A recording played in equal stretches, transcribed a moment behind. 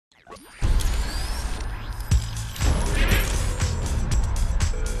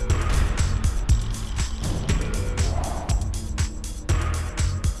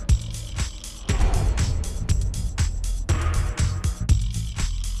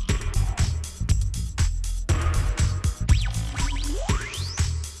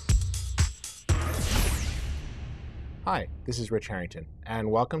Hi, this is Rich Harrington,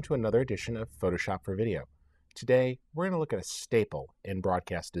 and welcome to another edition of Photoshop for Video. Today, we're going to look at a staple in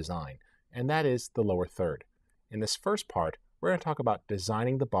broadcast design, and that is the lower third. In this first part, we're going to talk about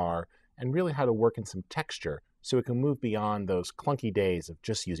designing the bar and really how to work in some texture so it can move beyond those clunky days of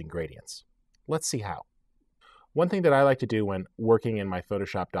just using gradients. Let's see how. One thing that I like to do when working in my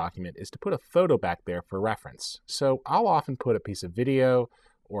Photoshop document is to put a photo back there for reference. So I'll often put a piece of video,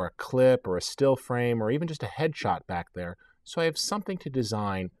 or a clip, or a still frame, or even just a headshot back there, so I have something to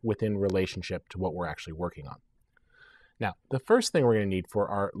design within relationship to what we're actually working on. Now, the first thing we're going to need for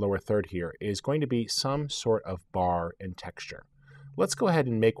our lower third here is going to be some sort of bar and texture. Let's go ahead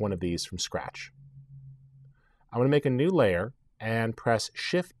and make one of these from scratch. I'm going to make a new layer and press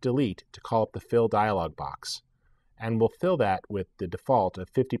Shift-Delete to call up the Fill dialog box. And we'll fill that with the default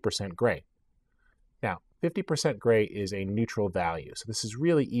of 50% gray. Now, 50% gray is a neutral value, so this is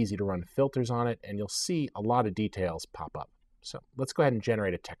really easy to run filters on it, and you'll see a lot of details pop up. So let's go ahead and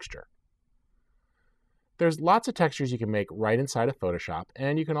generate a texture. There's lots of textures you can make right inside of Photoshop,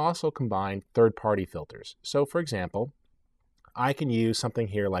 and you can also combine third-party filters. So for example, I can use something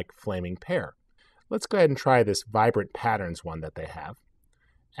here like Flaming Pear. Let's go ahead and try this Vibrant Patterns one that they have,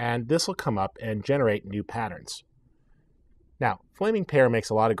 and this will come up and generate new patterns. Now, Flaming Pear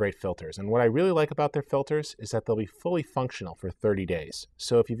makes a lot of great filters, and what I really like about their filters is that they'll be fully functional for 30 days.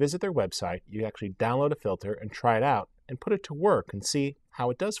 So if you visit their website, you actually download a filter and try it out and put it to work and see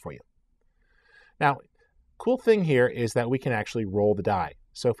how it does for you. Now, cool thing here is that we can actually roll the die.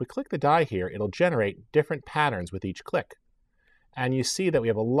 So if we click the die here, it'll generate different patterns with each click. And you see that we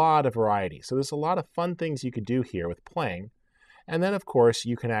have a lot of variety. So there's a lot of fun things you could do here with playing. And then, of course,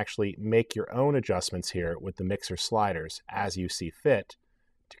 you can actually make your own adjustments here with the mixer sliders as you see fit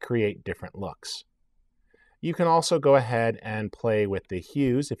to create different looks. You can also go ahead and play with the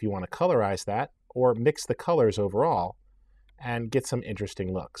hues if you want to colorize that, or mix the colors overall and get some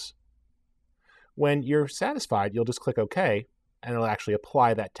interesting looks. When you're satisfied, you'll just click OK, and it'll actually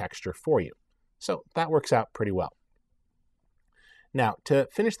apply that texture for you. So that works out pretty well. Now, to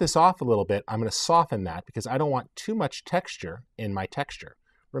finish this off a little bit, I'm going to soften that because I don't want too much texture in my texture.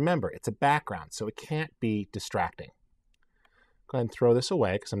 Remember, it's a background, so it can't be distracting. Go ahead and throw this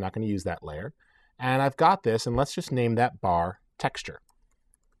away because I'm not going to use that layer. And I've got this, and let's just name that bar Texture.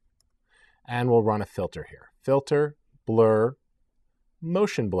 And we'll run a filter here. Filter, Blur,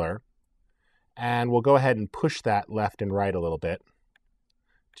 Motion Blur, and we'll go ahead and push that left and right a little bit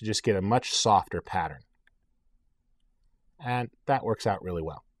to just get a much softer pattern. And that works out really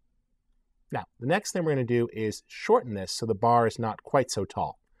well. Now, the next thing we're going to do is shorten this so the bar is not quite so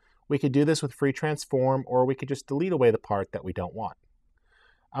tall. We could do this with Free Transform, or we could just delete away the part that we don't want.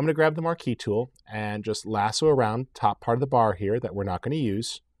 I'm going to grab the Marquee tool and just lasso around the top part of the bar here that we're not going to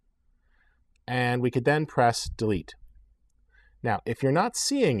use. And we could then press Delete. Now, if you're not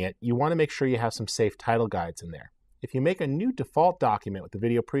seeing it, you want to make sure you have some safe title guides in there. If you make a new default document with the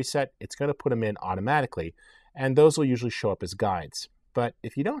video preset, it's going to put them in automatically, and those will usually show up as guides. But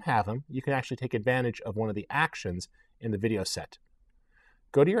if you don't have them, you can actually take advantage of one of the actions in the video set.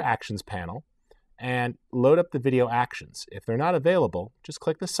 Go to your Actions panel and load up the video actions. If they're not available, just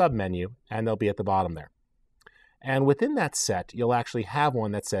click the sub-menu and they'll be at the bottom there. And within that set, you'll actually have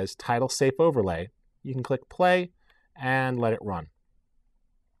one that says Title Safe Overlay. You can click play and let it run.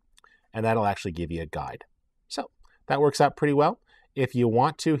 And that'll actually give you a guide. So that works out pretty well. If you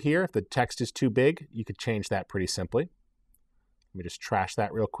want to here, if the text is too big, you could change that pretty simply. Let me just trash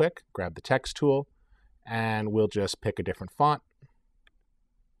that real quick, grab the text tool, and we'll just pick a different font.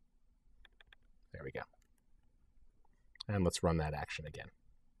 There we go. And let's run that action again.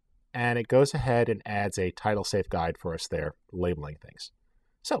 And it goes ahead and adds a title safe guide for us there, labeling things.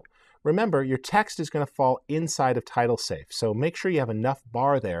 So remember, your text is going to fall inside of title safe, so make sure you have enough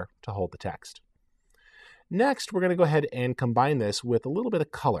bar there to hold the text. Next, we're going to go ahead and combine this with a little bit of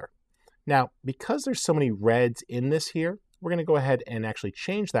color. Now, because there's so many reds in this here, we're going to go ahead and actually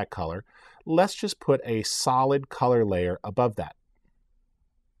change that color. Let's just put a solid color layer above that.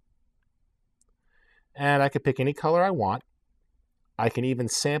 And I could pick any color I want. I can even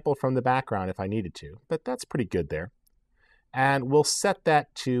sample from the background if I needed to, but that's pretty good there. And we'll set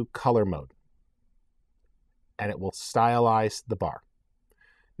that to color mode. And it will stylize the bar.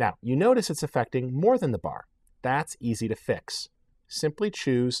 Now, you notice it's affecting more than the bar. That's easy to fix. Simply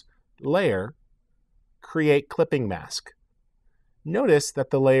choose Layer, Create Clipping Mask. Notice that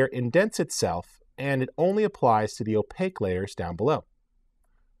the layer indents itself and it only applies to the opaque layers down below.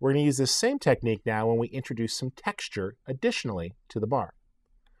 We're going to use this same technique now when we introduce some texture additionally to the bar.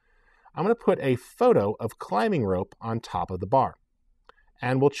 I'm going to put a photo of climbing rope on top of the bar.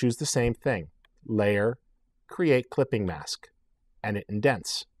 And we'll choose the same thing, Layer, create clipping mask, and it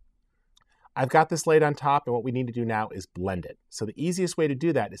indents. I've got this laid on top, and what we need to do now is blend it. So the easiest way to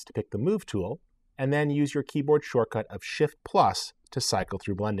do that is to pick the Move tool, and then use your keyboard shortcut of Shift+ to cycle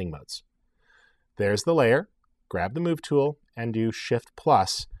through blending modes. There's the layer. Grab the Move tool and do Shift+,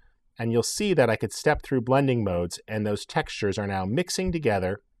 and you'll see that I could step through blending modes, and those textures are now mixing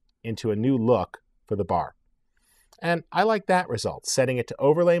together into a new look for the bar. And I like that result, setting it to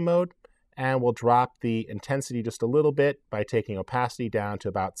overlay mode, and we'll drop the intensity just a little bit by taking opacity down to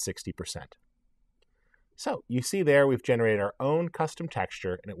about 60%. So you see there we've generated our own custom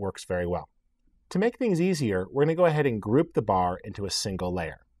texture, and it works very well. To make things easier, we're going to go ahead and group the bar into a single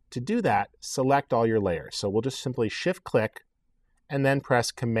layer. To do that, select all your layers. So we'll just simply Shift-click and then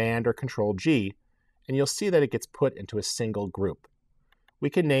press Command or Control-G, and you'll see that it gets put into a single group. We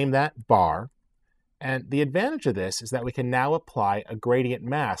can name that bar, and the advantage of this is that we can now apply a gradient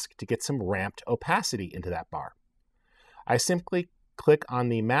mask to get some ramped opacity into that bar. I simply click on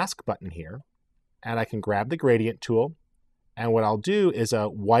the mask button here, and I can grab the gradient tool, and what I'll do is a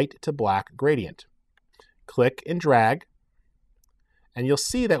white to black gradient. Click and drag, and you'll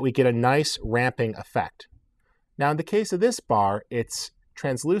see that we get a nice ramping effect. Now in the case of this bar, it's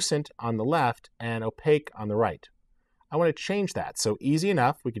translucent on the left and opaque on the right. I want to change that, so easy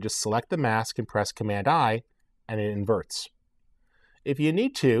enough, we can just select the mask and press Command-I, and it inverts. If you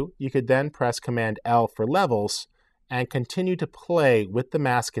need to, you could then press Command-L for levels and continue to play with the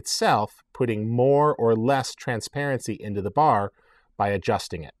mask itself, putting more or less transparency into the bar by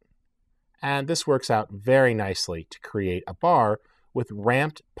adjusting it. And this works out very nicely to create a bar with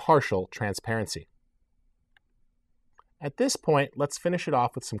ramped partial transparency. At this point, let's finish it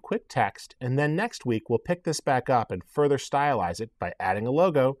off with some quick text, and then next week we'll pick this back up and further stylize it by adding a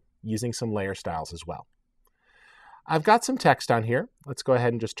logo using some layer styles as well. I've got some text on here. Let's go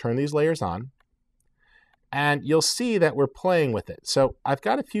ahead and just turn these layers on. And you'll see that we're playing with it. So I've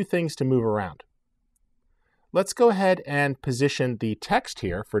got a few things to move around. Let's go ahead and position the text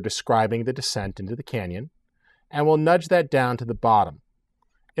here for describing the descent into the canyon, and we'll nudge that down to the bottom.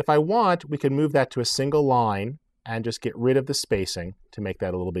 If I want, we can move that to a single line and just get rid of the spacing to make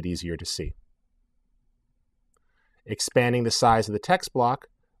that a little bit easier to see. Expanding the size of the text block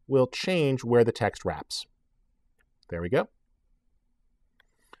will change where the text wraps. There we go.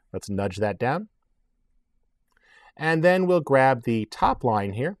 Let's nudge that down. And then we'll grab the top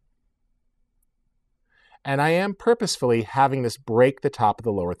line here. And I am purposefully having this break the top of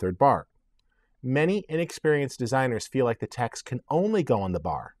the lower third bar. Many inexperienced designers feel like the text can only go on the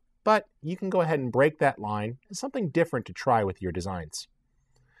bar, but you can go ahead and break that line as something different to try with your designs.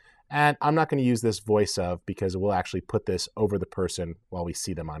 And I'm not going to use this voice of because we'll actually put this over the person while we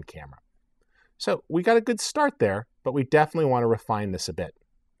see them on camera. So we got a good start there, but we definitely want to refine this a bit.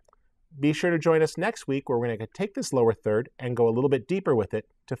 Be sure to join us next week where we're going to take this lower third and go a little bit deeper with it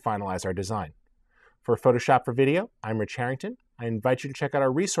to finalize our design. For Photoshop for Video, I'm Rich Harrington. I invite you to check out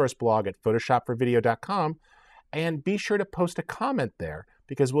our resource blog at photoshopforvideo.com, and be sure to post a comment there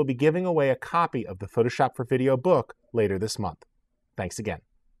because we'll be giving away a copy of the Photoshop for Video book later this month. Thanks again.